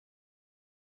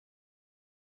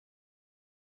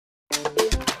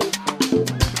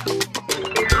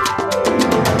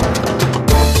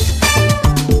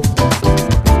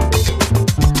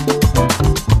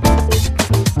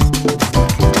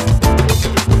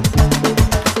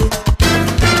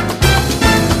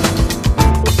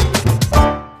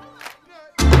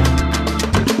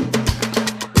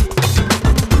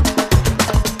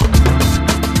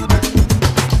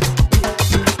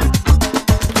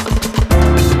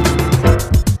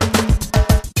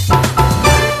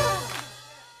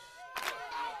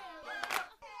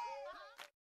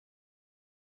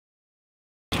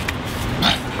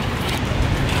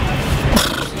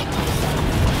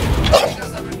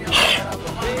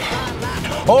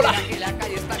Hola,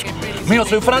 mío,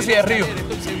 soy Francis de Río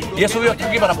y he subido hasta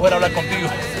aquí para poder hablar contigo,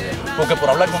 porque por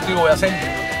hablar contigo voy a hacer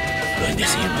lo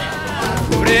indecible.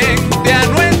 Frente a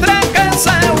nuestra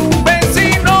casa un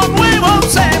vecino nuevo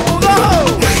se mudó.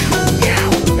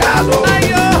 Gato,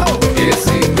 ay, oh, que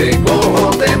si te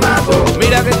cojo te mato.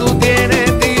 Mira que tú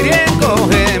tienes tire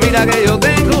coge, mira que yo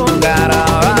tengo un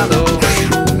garabato.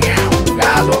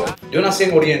 Gato. Yo nací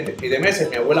en Oriente y de meses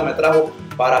mi abuela me trajo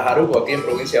para Jaruco, aquí en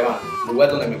provincia de Havana,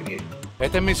 lugar donde me crié.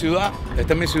 Esta es mi ciudad,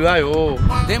 yo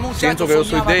siento que yo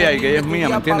soy de ella y que ella es mía,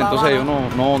 ¿me entiendes? Entonces yo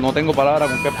no tengo palabras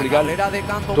con qué explicarle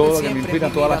todo lo que me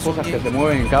inspiran, todas las cosas que se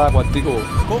mueven en cada cuartico,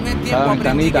 cada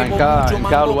ventanita, en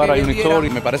cada lugar hay una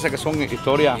historia y me parece que son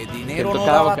historias, que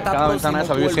cada ventana de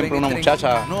esa vive siempre una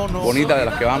muchacha bonita de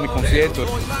las que van a mis conciertos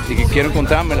y que quiero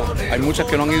encontrármelas. Hay muchas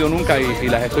que no han ido nunca y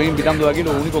las estoy invitando de aquí,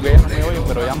 lo único que ellas no me oyen,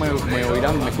 pero ya me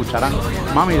oirán, me escucharán.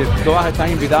 Mami, todas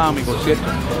están invitadas a mi concierto.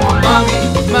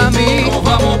 Mami, nos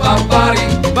vamos pa' party,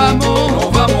 vamos,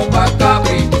 nos vamos pa'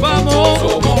 Capri, vamos,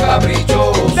 somos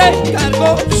caprichosos,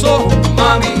 descargosos,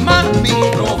 mami,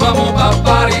 nos vamos pa'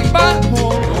 party,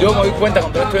 vamos. Yo me doy cuenta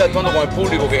cuando estoy actuando con el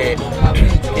público que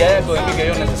hay algo de mí que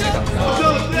ellos necesitan.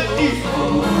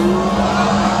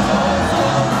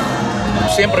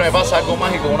 Siempre me pasa algo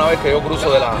mágico una vez que yo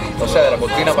cruzo de la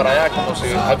cortina para allá, como si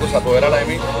algo se apoderara de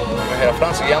mí. Me dijera,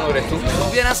 Francis, ya no eres tú. Si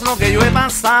supieras lo que yo he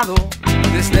pasado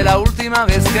desde la última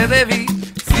vez que te vi,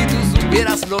 si tú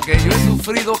supieras lo que yo he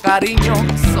sufrido, cariño,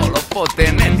 solo por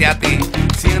tenerte a ti,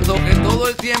 siento que todo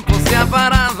el tiempo se ha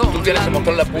parado. Tú tienes que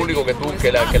mostrarle al público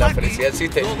que la felicidad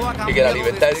existe y que la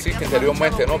libertad existe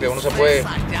interiormente, ¿no? Que uno se puede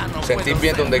sentir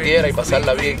bien donde quiera y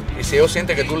pasarla bien. Y si ellos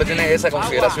sienten que tú le tienes esa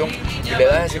consideración y le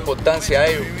das esa importancia a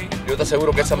ellos, yo te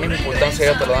aseguro que esa misma importancia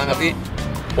ellos te la dan a ti,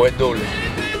 pues doble.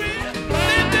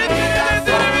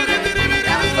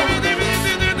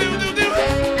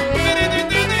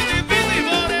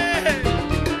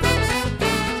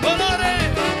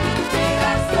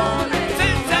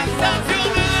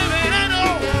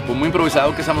 Muy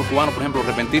improvisador que seamos cubanos, por ejemplo,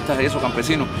 repentistas y esos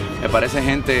campesinos, me parece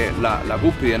gente la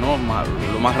cúspide, ¿no?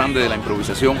 Lo más grande de la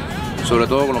improvisación, sobre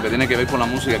todo con lo que tiene que ver con la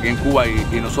música aquí en Cuba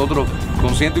y nosotros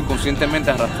consciente o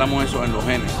inconscientemente arrastramos eso en los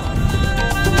genes.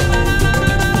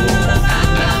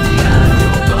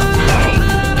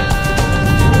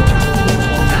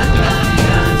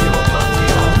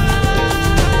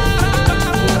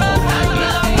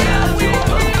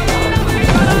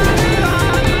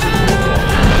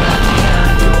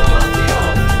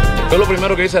 Yo lo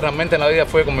primero que hice realmente en la vida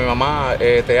fue con mi mamá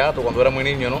teatro cuando era muy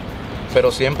niño, ¿no?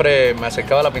 Pero siempre me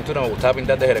acercaba a la pintura, me gustaba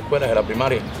pintar desde la escuela, desde la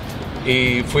primaria.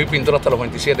 Y fui pintor hasta los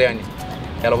 27 años.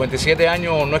 Y a los 27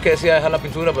 años no es que decía dejar la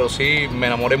pintura, pero sí me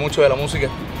enamoré mucho de la música.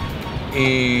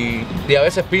 Y a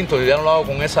veces pinto y ya no lo hago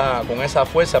con esa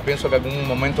fuerza, pienso que en algún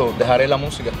momento dejaré la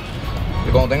música.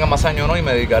 Y cuando tenga más años, ¿no? Y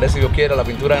me dedicaré, si Dios quiere, a la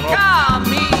pintura de nuevo.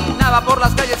 Caminaba por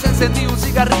las calles, encendí un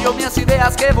cigarrillo, mis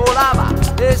ideas que volaba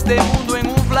este mundo en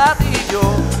un platillo.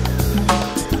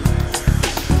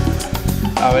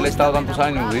 Haber estado tantos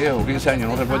años, 10 o 15 años,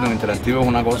 no recuerdo, en Interactivo es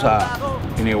una cosa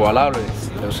inigualable.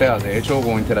 O sea, de hecho,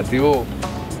 con Interactivo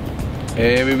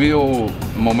he vivido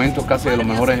momentos casi de los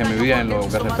mejores de mi vida en lo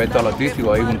que respecta a lo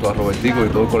artístico, ahí junto a Robertico y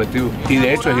todo el colectivo. Y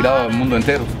de hecho he girado el mundo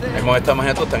entero. Hemos estado más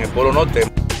hasta en el Polo Norte.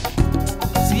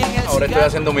 Ahora estoy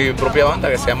haciendo mi propia banda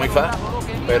que se llama IFA,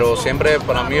 pero siempre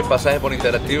para mí el pasaje por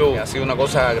Interactivo ha sido una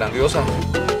cosa grandiosa.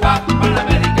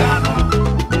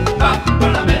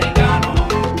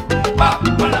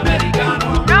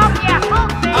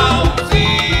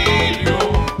 Auxilio,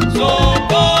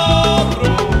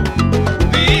 socorro,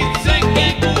 dicen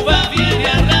que Cuba viene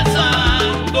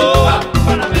arrasando.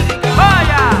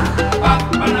 Vaya,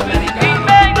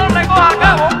 y no recoja a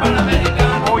cabo.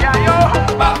 Voy a yo.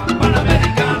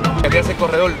 Aquí es el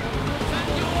corredor,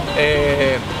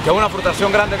 que es una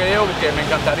frustración grande que llevo, que me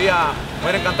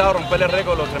hubiera encantado romperle el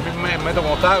récord, los 3.000 metros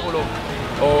con obstáculos,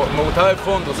 o me gustaba el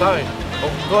fondo, ¿sabes?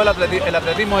 Todo el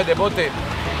atletismo es el deporte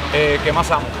que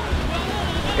más amo.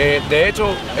 De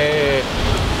hecho,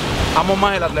 amo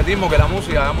más el atletismo que la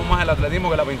música, amo más el atletismo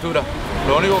que la pintura.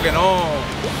 Lo único que no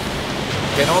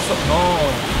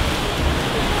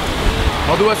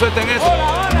tuve suerte en eso. Hola,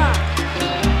 Havana.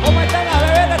 ¿Cómo están las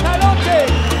bebés de esta noche?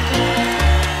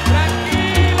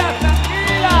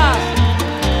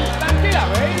 Tranquila,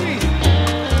 baby.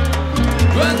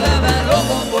 Yo andaba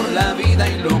loco por la vida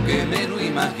y lo que menos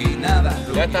imaginaba.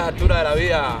 Ya a estas alturas de la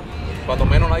vida, cuando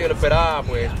menos nadie lo esperaba,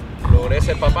 pues logré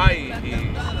ser papá y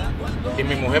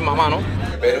mi mujer mamá, ¿no?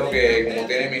 Espero que como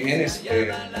tiene mis genes,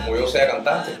 como yo sea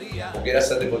cantante o quiera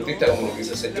ser deportista como lo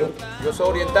quise ser yo. Yo soy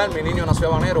oriental, mi niño nació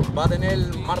habanero, va a tener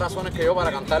más razones que yo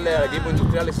para cantarle al equipo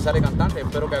industrial y si sale cantante.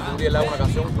 Espero que algún día le haga una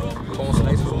canción como se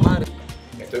la hizo su madre.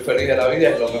 Estoy feliz de la vida,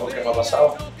 es lo mejor que me ha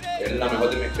pasado, es la mejor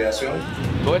de mis creaciones.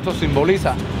 Todo esto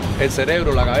simboliza el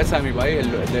cerebro, la cabeza de mi país,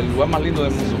 el lugar más lindo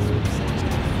del mundo.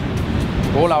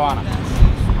 Toda La Habana.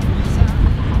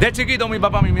 De chiquito mi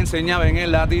papá a mí me enseñaba en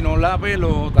el latino la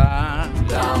pelota.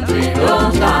 La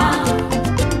pelota.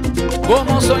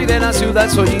 Como soy de la ciudad,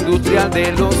 soy industrial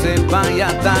de los España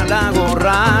hasta la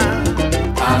gorra.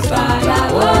 Hasta la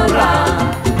gorra.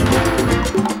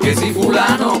 Que si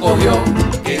fulano cogió,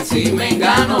 que si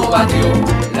mengano batió,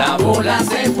 la bola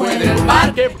se fue del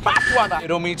parque Pacuata.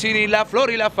 Pero mi chini, la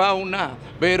flora y la fauna,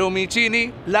 pero mi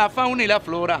chini, la fauna y la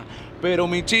flora. Pero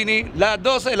mi chini, las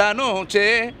 12 de la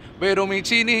noche, pero mi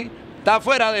chini está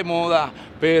fuera de moda.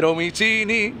 Pero mi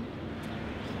chini,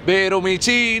 pero mi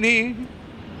chini,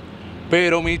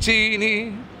 pero mi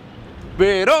chini,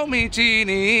 pero mi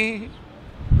chini.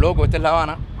 Loco, esta es La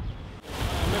Habana.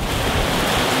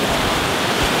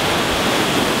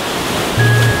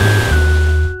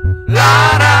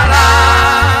 La la la,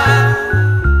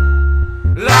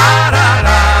 la la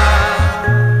la,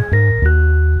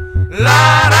 la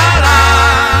la.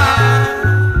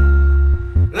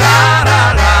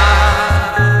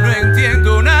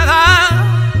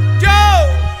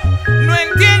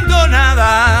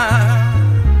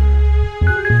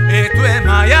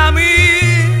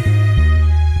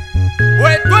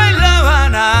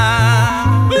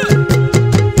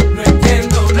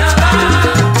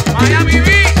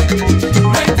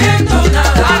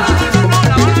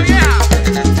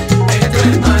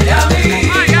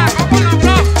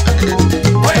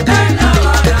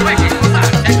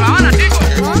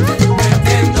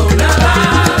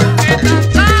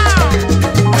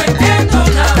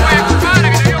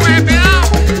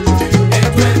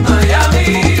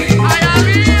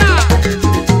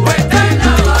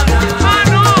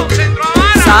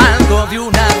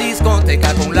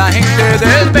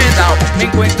 Me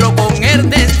encuentro con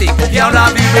Ernestico que ahora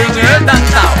vive en el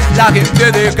downtown. La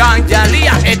gente de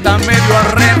Cañalía está medio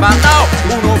arrebatado.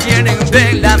 Unos vienen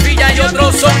de la villa y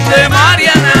otros son de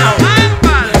Marianao.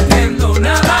 No entiendo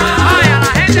nada. Ay, a la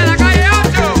gente de la calle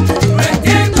 8. No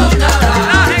entiendo nada.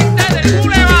 La gente del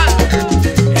Boulevard.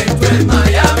 Esto es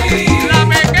Miami. La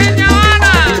pequeña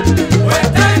Habana. O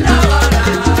está en La Habana.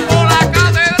 O la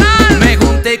catedral. Me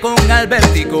junté con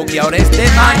Albertico que ahora es de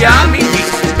Miami.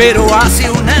 Pero hace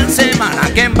una semana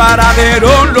que en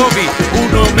Varadero lo vi.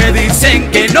 Unos me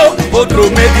dicen que no, otros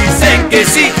me dicen que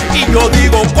sí. Y yo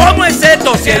digo, ¿cómo es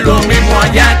esto si es lo mismo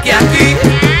allá que aquí?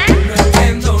 No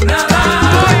entiendo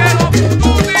nada. Oye, los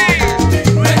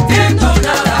pututis. No entiendo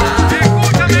nada.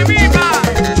 Escúchame, viva.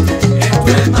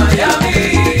 Esto es Miami.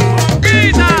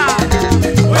 Boquita.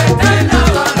 O está en La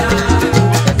Habana.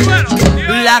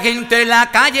 La gente en la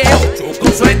calle 8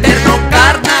 con su eterno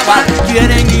carnaval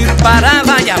quieren ir para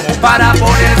Bayamo para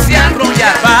ponerse a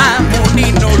arrollar. Vamos,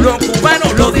 niños, los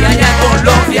cubanos, los de allá con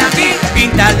los de aquí.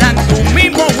 Instalan tu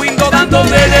mismo window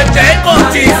dándole leche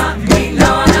con chis.